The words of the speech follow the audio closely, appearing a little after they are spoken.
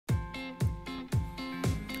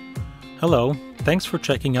Hello, thanks for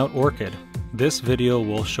checking out Orchid. This video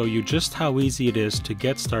will show you just how easy it is to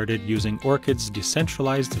get started using Orchid's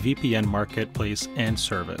decentralized VPN marketplace and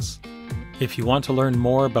service. If you want to learn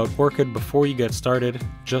more about Orchid before you get started,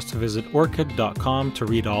 just visit orchid.com to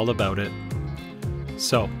read all about it.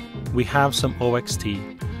 So, we have some OXT.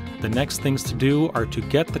 The next things to do are to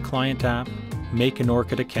get the client app, make an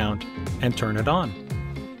Orchid account, and turn it on.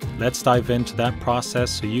 Let's dive into that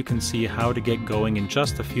process so you can see how to get going in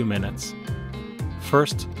just a few minutes.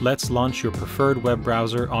 First, let's launch your preferred web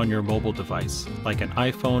browser on your mobile device, like an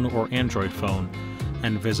iPhone or Android phone,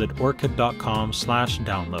 and visit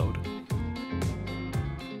orchid.com/download.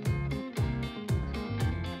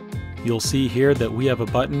 You'll see here that we have a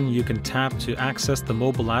button you can tap to access the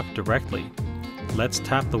mobile app directly. Let's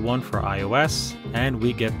tap the one for iOS, and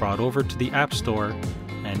we get brought over to the App Store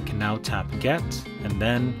and can now tap Get and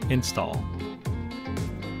then Install.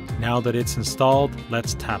 Now that it's installed,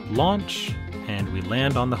 let's tap Launch and we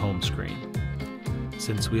land on the home screen.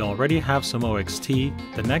 Since we already have some OXT,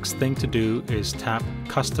 the next thing to do is tap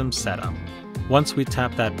Custom Setup. Once we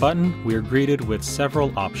tap that button, we are greeted with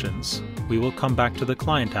several options. We will come back to the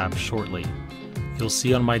client app shortly. You'll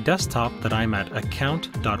see on my desktop that I'm at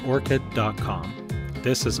account.orchid.com.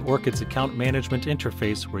 This is Orchid's account management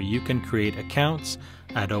interface where you can create accounts,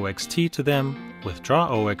 add OXT to them, withdraw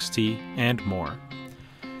OXT, and more.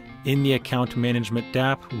 In the account management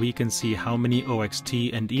dApp, we can see how many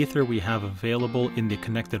OXT and Ether we have available in the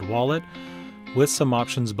connected wallet, with some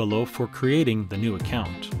options below for creating the new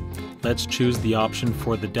account. Let's choose the option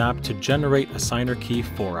for the dApp to generate a signer key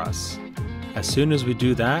for us. As soon as we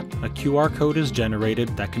do that, a QR code is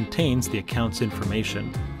generated that contains the account's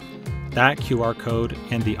information. That QR code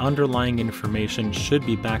and the underlying information should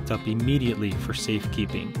be backed up immediately for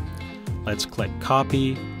safekeeping. Let's click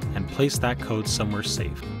Copy and place that code somewhere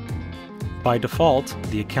safe. By default,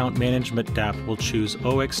 the account management dApp will choose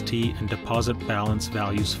OXT and deposit balance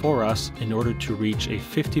values for us in order to reach a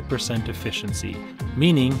 50% efficiency,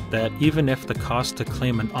 meaning that even if the cost to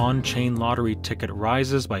claim an on-chain lottery ticket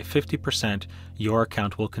rises by 50%, your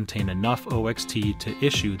account will contain enough OXT to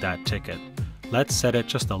issue that ticket. Let's set it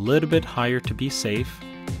just a little bit higher to be safe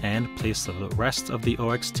and place the rest of the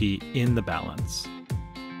OXT in the balance.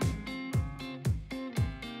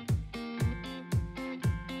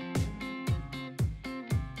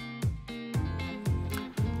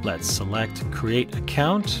 Let's select Create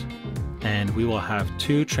Account, and we will have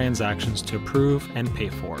two transactions to approve and pay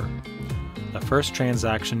for. The first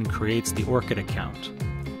transaction creates the Orchid account.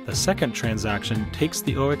 The second transaction takes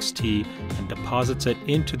the OXT and deposits it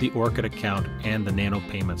into the Orchid account and the Nano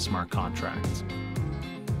Payment smart contract.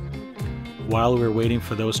 While we're waiting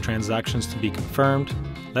for those transactions to be confirmed,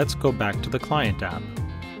 let's go back to the client app.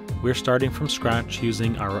 We're starting from scratch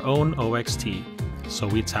using our own OXT, so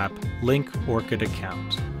we tap Link Orchid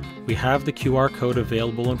Account. We have the QR code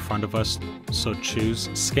available in front of us, so choose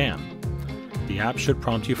Scan. The app should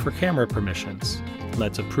prompt you for camera permissions.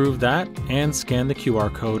 Let's approve that and scan the QR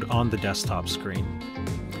code on the desktop screen.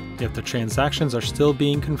 If the transactions are still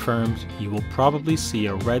being confirmed, you will probably see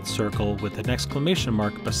a red circle with an exclamation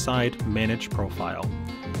mark beside Manage Profile.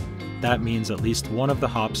 That means at least one of the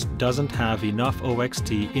hops doesn't have enough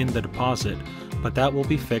OXT in the deposit, but that will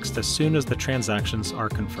be fixed as soon as the transactions are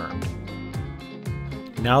confirmed.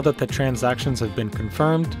 Now that the transactions have been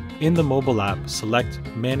confirmed, in the mobile app, select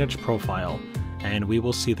Manage Profile, and we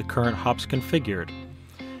will see the current hops configured.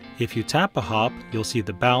 If you tap a hop, you'll see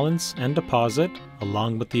the balance and deposit,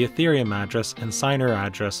 along with the Ethereum address and signer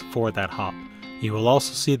address for that hop. You will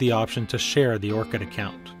also see the option to share the Orchid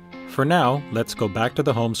account. For now, let's go back to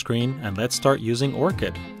the home screen and let's start using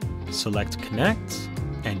Orchid. Select Connect,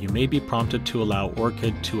 and you may be prompted to allow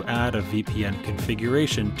Orchid to add a VPN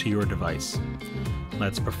configuration to your device.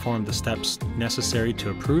 Let's perform the steps necessary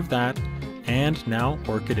to approve that, and now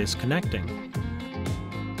Orchid is connecting.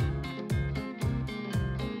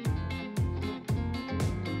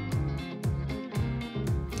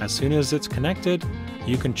 As soon as it's connected,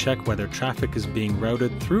 you can check whether traffic is being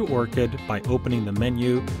routed through Orchid by opening the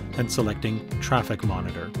menu and selecting Traffic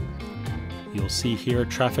Monitor. You'll see here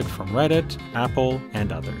traffic from Reddit, Apple,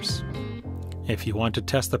 and others. If you want to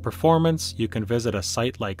test the performance, you can visit a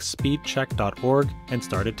site like speedcheck.org and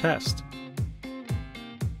start a test.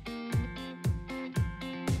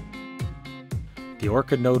 The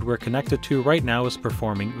Orchid node we're connected to right now is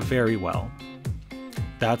performing very well.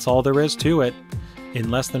 That's all there is to it. In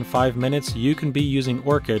less than 5 minutes, you can be using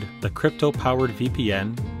Orchid, the crypto-powered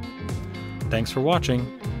VPN. Thanks for watching.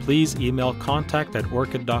 Please email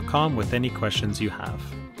contact@orchid.com with any questions you have.